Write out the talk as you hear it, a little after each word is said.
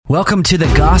Welcome to the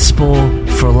Gospel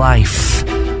for Life.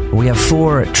 We have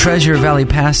 4 Treasure Valley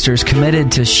pastors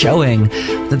committed to showing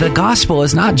that the gospel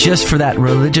is not just for that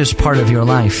religious part of your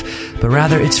life, but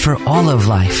rather it's for all of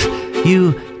life.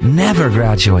 You never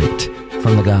graduate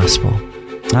from the gospel.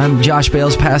 I'm Josh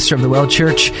Bales, pastor of the Well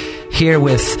Church, here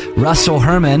with Russell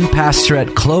Herman, pastor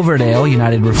at Cloverdale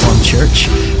United Reformed Church,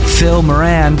 Phil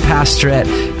Moran, pastor at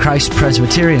Christ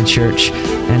Presbyterian Church,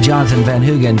 and Jonathan Van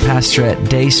Hoogen, pastor at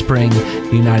Dayspring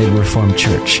United Reformed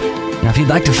Church. Now, if you'd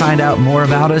like to find out more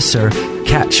about us or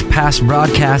catch past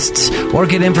broadcasts or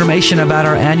get information about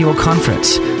our annual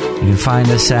conference, you can find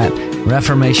us at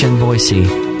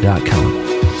reformationboise.com.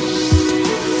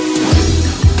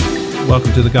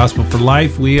 Welcome to the Gospel for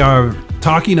Life. We are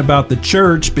talking about the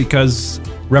church because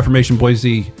Reformation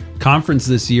Boise Conference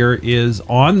this year is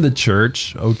on the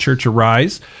church. Oh, Church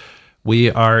Arise.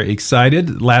 We are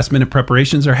excited. Last minute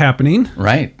preparations are happening.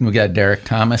 Right. We got Derek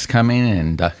Thomas coming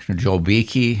and Dr. Joel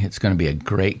Beakey. It's going to be a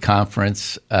great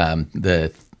conference.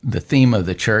 The theme of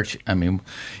the church, I mean,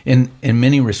 in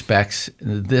many respects,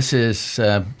 this is,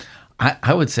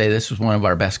 I would say this was one of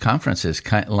our best conferences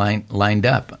lined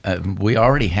up. We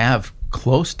already have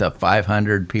close to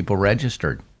 500 people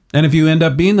registered. And if you end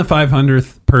up being the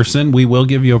 500th person, we will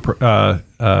give you a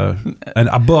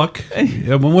book.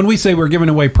 When we say we're giving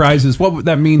away prizes, what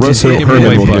that means is we're giving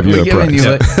away books.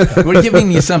 We're giving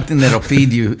you something that'll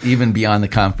feed you even beyond the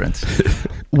conference.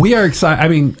 We are excited. I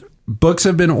mean, books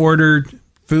have been ordered.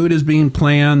 Food is being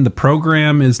planned. The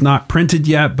program is not printed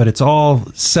yet, but it's all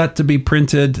set to be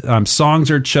printed. Songs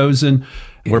are chosen.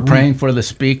 We're praying for the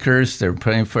speakers. They're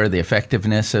praying for the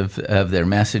effectiveness of their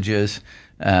messages.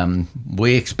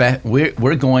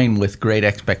 We're going with great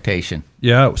expectation.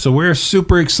 Yeah, so we're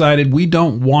super excited. We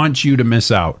don't want you to miss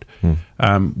out.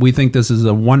 We think this is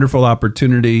a wonderful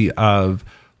opportunity of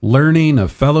learning,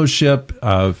 of fellowship,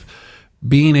 of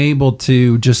being able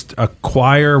to just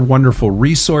acquire wonderful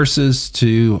resources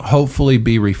to hopefully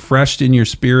be refreshed in your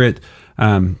spirit.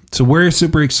 So we're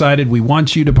super excited. We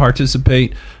want you to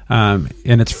participate, and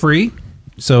it's free.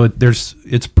 So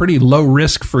it's pretty low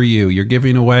risk for you. You're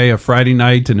giving away a Friday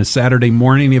night and a Saturday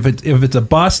morning. If it's a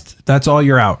bust, that's all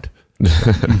you're out.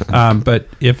 But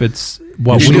if it's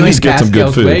what we always get some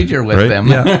good food, wager with them.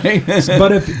 Yeah.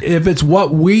 But if it's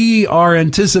what we are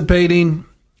anticipating,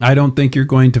 I don't think you're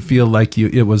going to feel like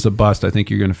it was a bust. I think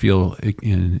you're going to feel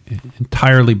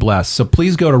entirely blessed. So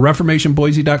please go to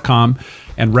reformationboise.com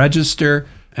and register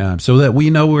so that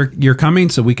we know you're coming,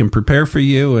 so we can prepare for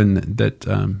you, and that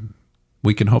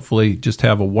we can hopefully just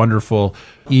have a wonderful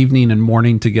evening and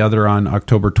morning together on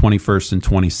October 21st and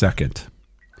 22nd.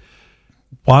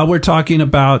 While we're talking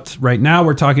about, right now,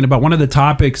 we're talking about one of the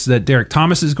topics that Derek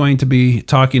Thomas is going to be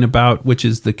talking about, which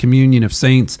is the communion of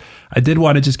saints. I did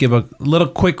want to just give a little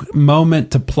quick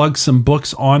moment to plug some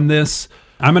books on this.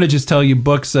 I'm going to just tell you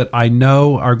books that I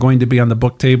know are going to be on the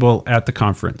book table at the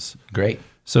conference. Great.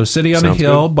 So City on a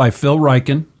Hill by Phil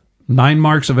Ryken, 9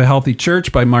 Marks of a Healthy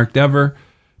Church by Mark Dever,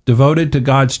 Devoted to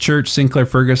God's Church, Sinclair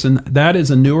Ferguson. That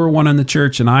is a newer one on the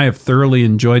church, and I have thoroughly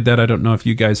enjoyed that. I don't know if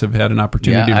you guys have had an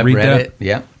opportunity to read that. Yeah, I've read it.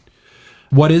 Yeah.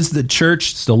 What is the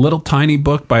Church? It's a little tiny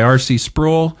book by R.C.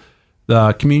 Sproul.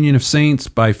 The Communion of Saints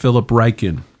by Philip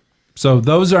Ryken. So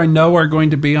those I know are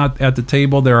going to be at the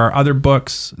table. There are other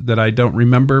books that I don't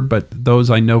remember, but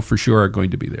those I know for sure are going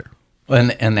to be there.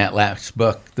 And that last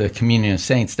book, The Communion of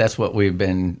Saints, that's what we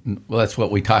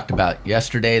talked about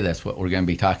yesterday. That's what we're going to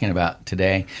be talking about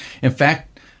today. In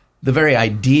fact, the very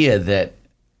idea that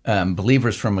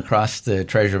believers from across the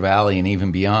Treasure Valley and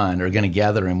even beyond are going to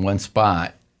gather in one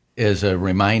spot is a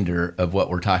reminder of what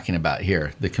we're talking about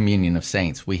here, the Communion of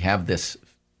Saints. We have this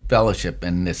fellowship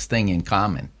and this thing in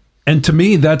common. And to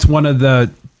me, that's one of the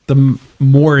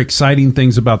more exciting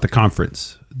things about the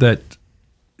conference, that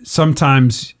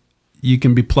sometimes you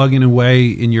can be plugging away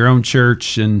in your own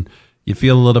church and you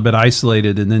feel a little bit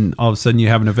isolated, and then all of a sudden you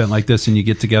have an event like this and you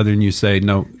get together and you say,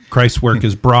 no, Christ's work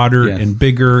is broader and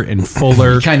bigger and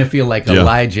fuller. You kind of feel like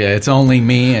Elijah. It's only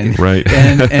me. And, right.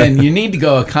 and you need to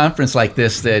go to a conference like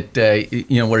this that,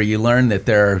 where you learn that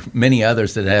there are many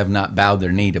others that have not bowed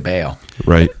their knee to Baal.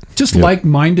 Right. Just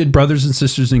like-minded brothers and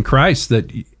sisters in Christ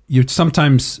that you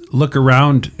sometimes look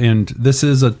around, and this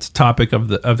is a topic of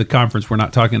the conference. We're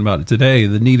not talking about it today,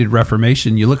 the needed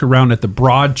reformation. You look around at the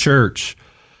broad church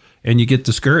and you get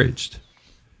discouraged.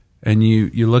 And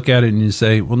you look at it and you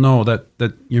say, well, no, that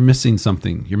you're missing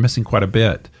something. You're missing quite a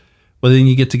bit. Well, then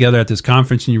you get together at this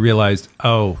conference and you realize,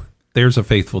 oh, there's a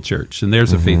faithful church, and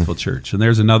there's a faithful church, and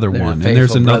there's another one, and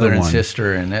there's another brother one. And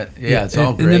sister, and it's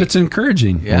all great. And then it's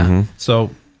encouraging. Yeah.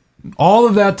 So all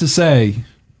of that to say,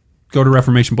 go to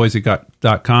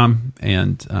reformationboise.com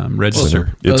and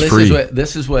register. It's free.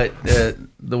 This is what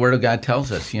the Word of God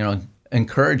tells us.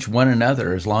 Encourage one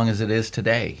another as long as it is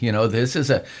today.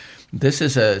 This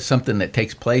is something that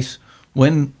takes place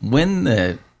when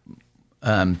the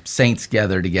saints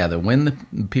gather together, when the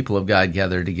people of God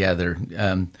gather together.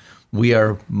 We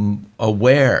are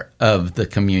aware of the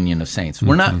communion of saints.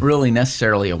 We're not really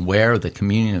necessarily aware of the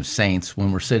communion of saints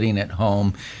when we're sitting at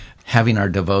home having our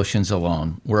devotions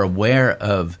alone. We're aware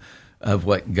of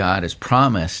what God has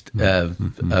promised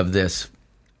of this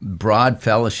broad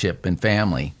fellowship and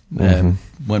family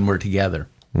when we're together.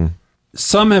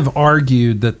 Some have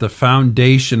argued that the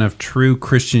foundation of true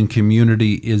Christian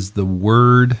community is the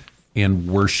Word and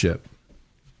worship.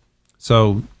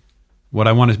 So what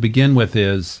I want to begin with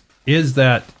is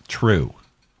that true?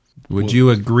 Would you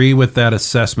agree with that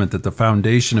assessment that the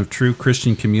foundation of true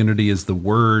Christian community is the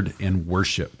Word and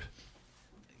worship?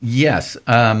 Yes.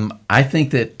 I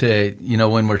think that,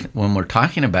 when we're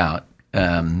talking about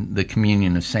the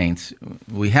communion of saints,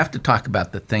 we have to talk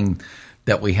about the thing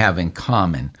that we have in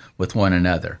common with one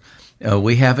another.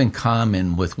 We have in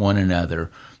common with one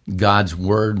another God's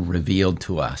Word revealed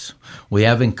to us. We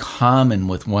have in common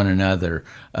with one another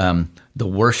the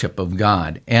worship of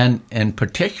God, and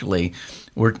particularly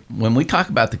when we talk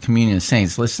about the communion of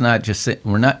saints, let's not just say,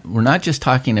 we're not just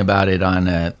talking about it on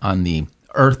the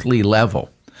earthly level.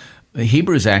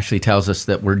 Hebrews actually tells us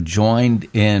that we're joined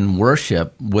in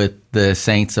worship with the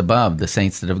saints above, the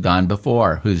saints that have gone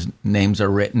before, whose names are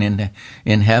written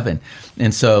in heaven.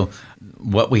 And so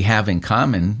what we have in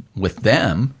common with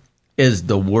them is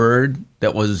the Word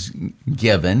that was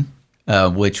given,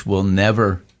 which will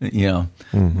never, heaven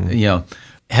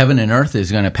and earth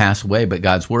is going to pass away, but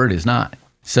God's Word is not.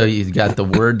 So you've got the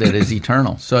Word that is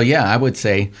eternal. So I would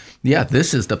say,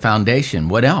 this is the foundation.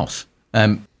 What else?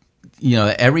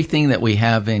 Everything that we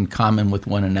have in common with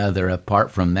one another apart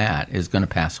from that is going to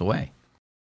pass away.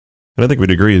 And I think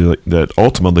we'd agree that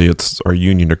ultimately it's our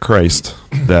union to Christ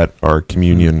that our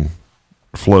communion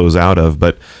flows out of.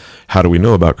 But how do we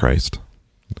know about Christ?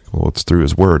 Well, it's through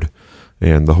His Word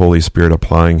and the Holy Spirit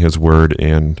applying His Word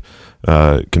and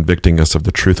convicting us of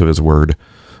the truth of His Word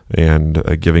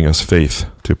and giving us faith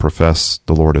to profess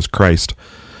the Lord as Christ.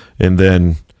 And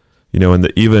then,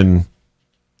 even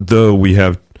though we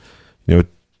have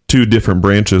two different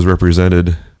branches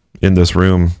represented in this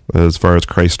room as far as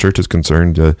Christ Church is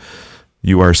concerned,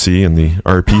 URC and the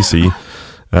RPC.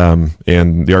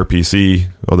 And the RPC,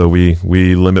 although we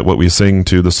limit what we sing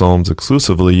to the Psalms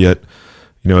exclusively, yet,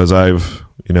 as I've,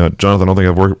 Jonathan, I don't think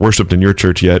I've worshipped in your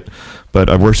church yet, but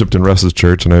I've worshipped in Russ's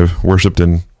church, and I've worshipped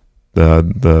in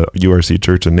the URC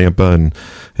church in Nampa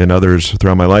and others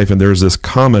throughout my life, and there's this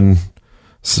common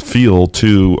feel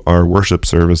to our worship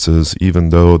services, even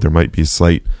though there might be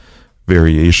slight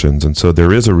variations. And so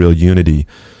there is a real unity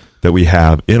that we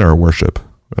have in our worship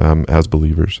as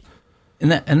believers.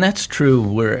 And that's true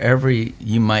wherever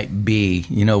you might be.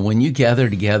 When you gather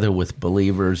together with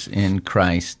believers in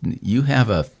Christ, you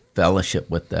have a fellowship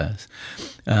with us.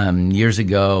 Years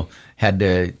ago, had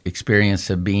the experience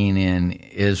of being in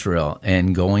Israel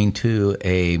and going to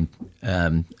a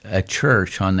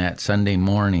church on that Sunday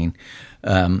morning,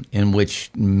 in which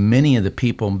many of the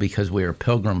people, because we are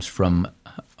pilgrims from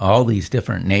all these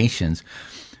different nations,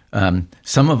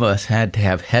 some of us had to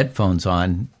have headphones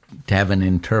on to have an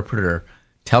interpreter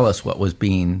tell us what was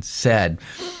being said.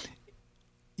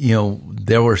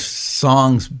 There were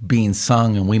songs being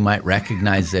sung, and we might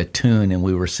recognize the tune, and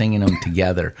we were singing them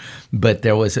together. But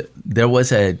there was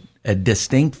a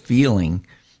distinct feeling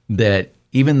that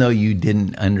even though you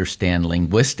didn't understand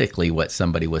linguistically what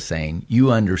somebody was saying,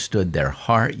 you understood their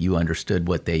heart, you understood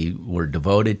what they were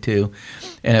devoted to,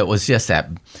 and it was just that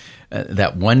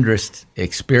wondrous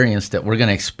experience that we're going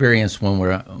to experience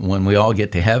when we all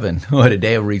get to heaven. What a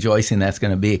day of rejoicing that's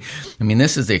going to be. I mean,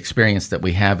 this is the experience that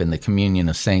we have in the communion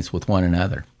of saints with one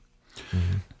another.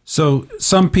 Mm-hmm. So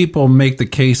some people make the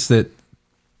case that,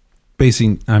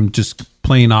 I'm just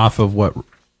playing off of what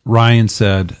Ryan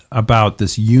said about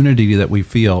this unity that we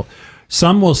feel.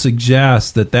 Some will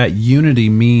suggest that unity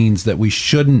means that we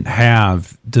shouldn't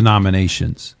have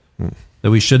denominations, that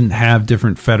we shouldn't have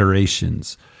different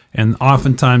federations. And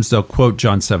oftentimes they'll quote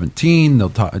John 17,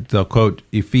 they'll quote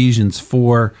Ephesians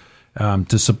 4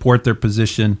 to support their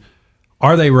position.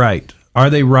 Are they right? Are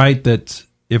they right that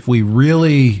if we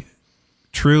really,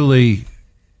 truly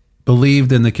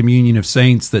believed in the communion of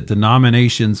saints, that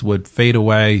denominations would fade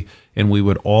away and we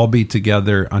would all be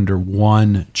together under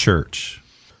one church?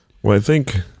 Well,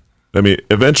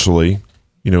 eventually,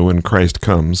 when Christ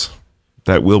comes,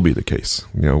 that will be the case.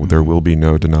 There will be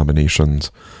no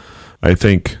denominations. I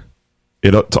think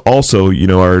it also,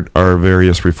 our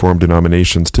various Reformed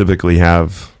denominations typically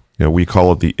have, we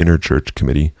call it the Interchurch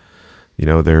Committee.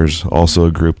 There's also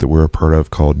a group that we're a part of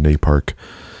called NAPARC.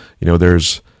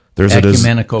 There's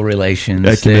ecumenical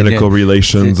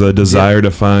relations, a desire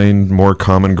to find more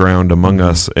common ground among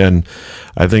us. And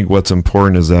I think what's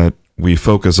important is that we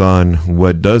focus on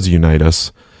what does unite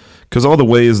us, because all the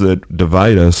ways that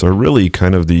divide us are really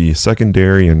kind of the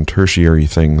secondary and tertiary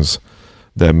things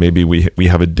that maybe we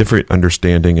have a different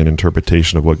understanding and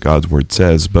interpretation of what God's word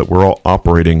says, but we're all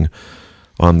operating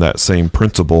on that same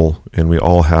principle, and we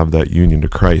all have that union to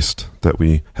Christ that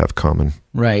we have common.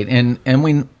 Right, and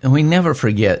we never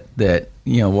forget that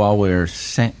while we're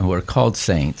called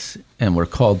saints and we're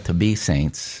called to be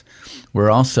saints, we're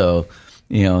also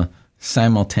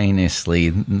simultaneously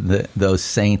those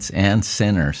saints and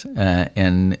sinners,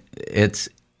 and it's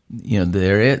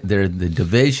the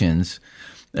divisions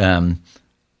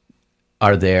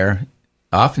are there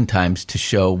oftentimes to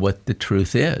show what the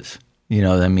truth is.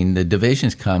 The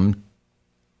divisions come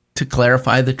to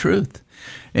clarify the truth.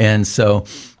 And so,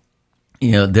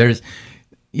 there's,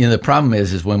 the problem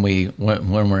is when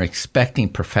we're expecting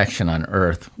perfection on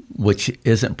earth, which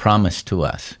isn't promised to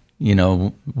us.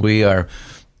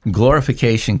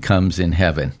 Glorification comes in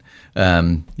heaven.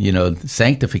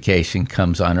 Sanctification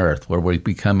comes on earth, where we're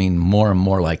becoming more and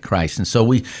more like Christ. And so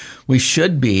we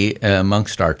should be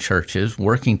amongst our churches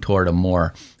working toward a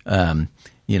more,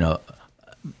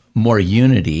 more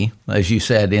unity, as you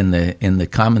said, in the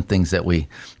common things that we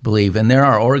believe. And there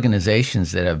are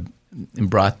organizations that have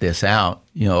brought this out,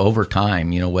 over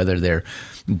time, whether they're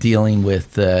dealing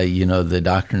with, the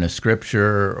doctrine of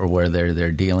Scripture, or whether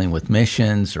they're dealing with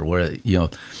missions, or where,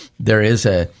 there is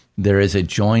a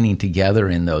joining together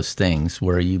in those things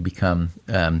where you become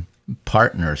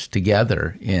partners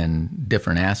together in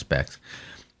different aspects.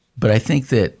 But I think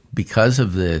that because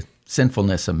of the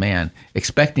sinfulness of man,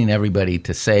 expecting everybody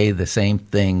to say the same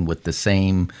thing with the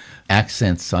same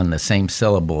accents on the same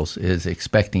syllables is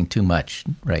expecting too much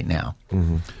right now.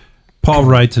 Mm-hmm. Paul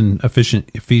writes in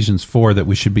Ephesians 4 that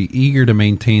we should be eager to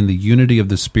maintain the unity of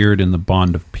the Spirit in the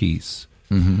bond of peace.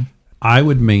 Mm-hmm. I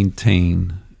would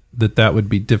maintain that would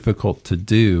be difficult to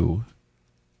do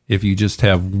if you just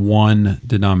have one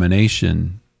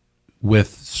denomination with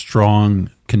strong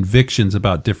convictions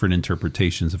about different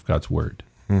interpretations of God's word.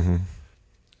 Mm-hmm.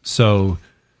 So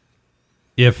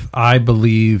if I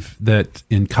believe that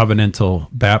in covenantal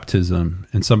baptism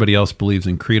and somebody else believes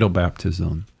in creedal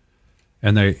baptism,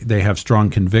 and they have strong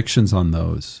convictions on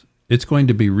those, it's going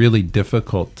to be really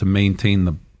difficult to maintain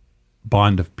the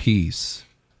bond of peace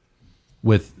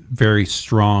with very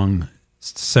strong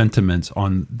sentiments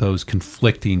on those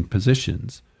conflicting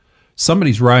positions.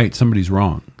 Somebody's right, somebody's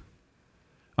wrong.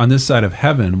 On this side of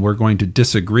heaven, we're going to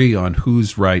disagree on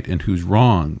who's right and who's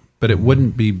wrong, but it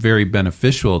wouldn't be very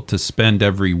beneficial to spend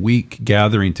every week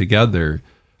gathering together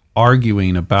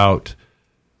arguing about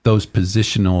those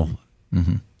positional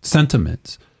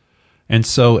sentiments. And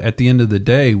so at the end of the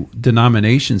day,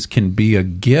 denominations can be a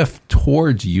gift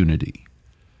towards unity,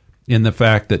 in the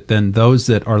fact that then those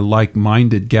that are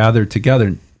like-minded gather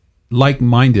together.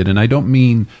 Like-minded, and I don't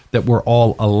mean that we're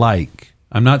all alike.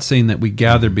 I'm not saying that we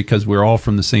gather because we're all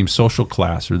from the same social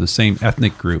class or the same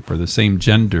ethnic group or the same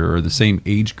gender or the same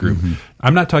age group. Mm-hmm.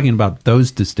 I'm not talking about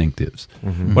those distinctives.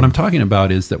 Mm-hmm. What I'm talking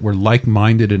about is that we're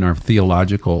like-minded in our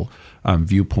theological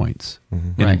viewpoints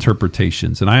and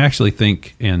interpretations. And I actually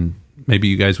think, and maybe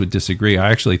you guys would disagree,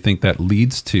 I actually think that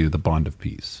leads to the bond of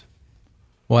peace.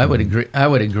 Well, I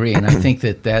would agree, and I think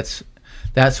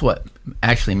that's what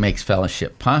actually makes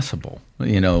fellowship possible,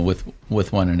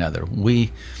 with one another.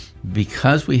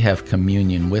 Because we have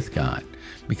communion with God,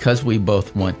 because we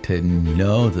both want to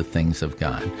know the things of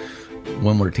God,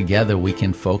 when we're together, we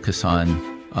can focus on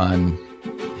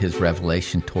His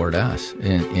revelation toward us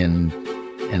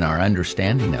in our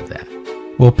understanding of that.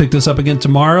 We'll pick this up again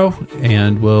tomorrow,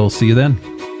 and we'll see you then.